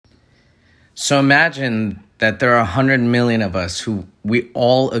So imagine that there are 100 million of us who we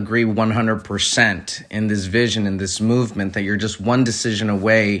all agree 100% in this vision, in this movement, that you're just one decision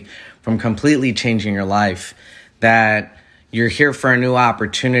away from completely changing your life, that you're here for a new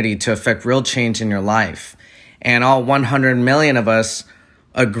opportunity to affect real change in your life. And all 100 million of us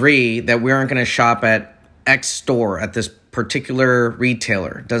agree that we aren't going to shop at X store, at this particular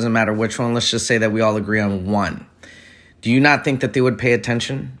retailer. Doesn't matter which one. Let's just say that we all agree on one. Do you not think that they would pay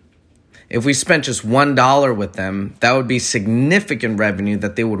attention? If we spent just $1 with them, that would be significant revenue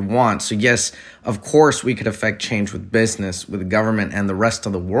that they would want. So yes, of course, we could affect change with business, with government, and the rest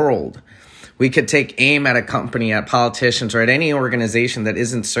of the world. We could take aim at a company, at politicians, or at any organization that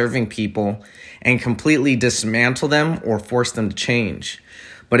isn't serving people and completely dismantle them or force them to change.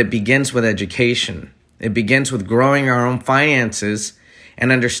 But it begins with education. It begins with growing our own finances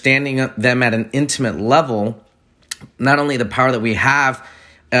and understanding them at an intimate level, not only the power that we have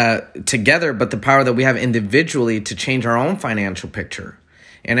together, but the power that we have individually to change our own financial picture.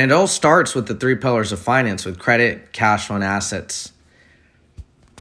 And it all starts with the three pillars of finance, with credit, cash flow, and assets.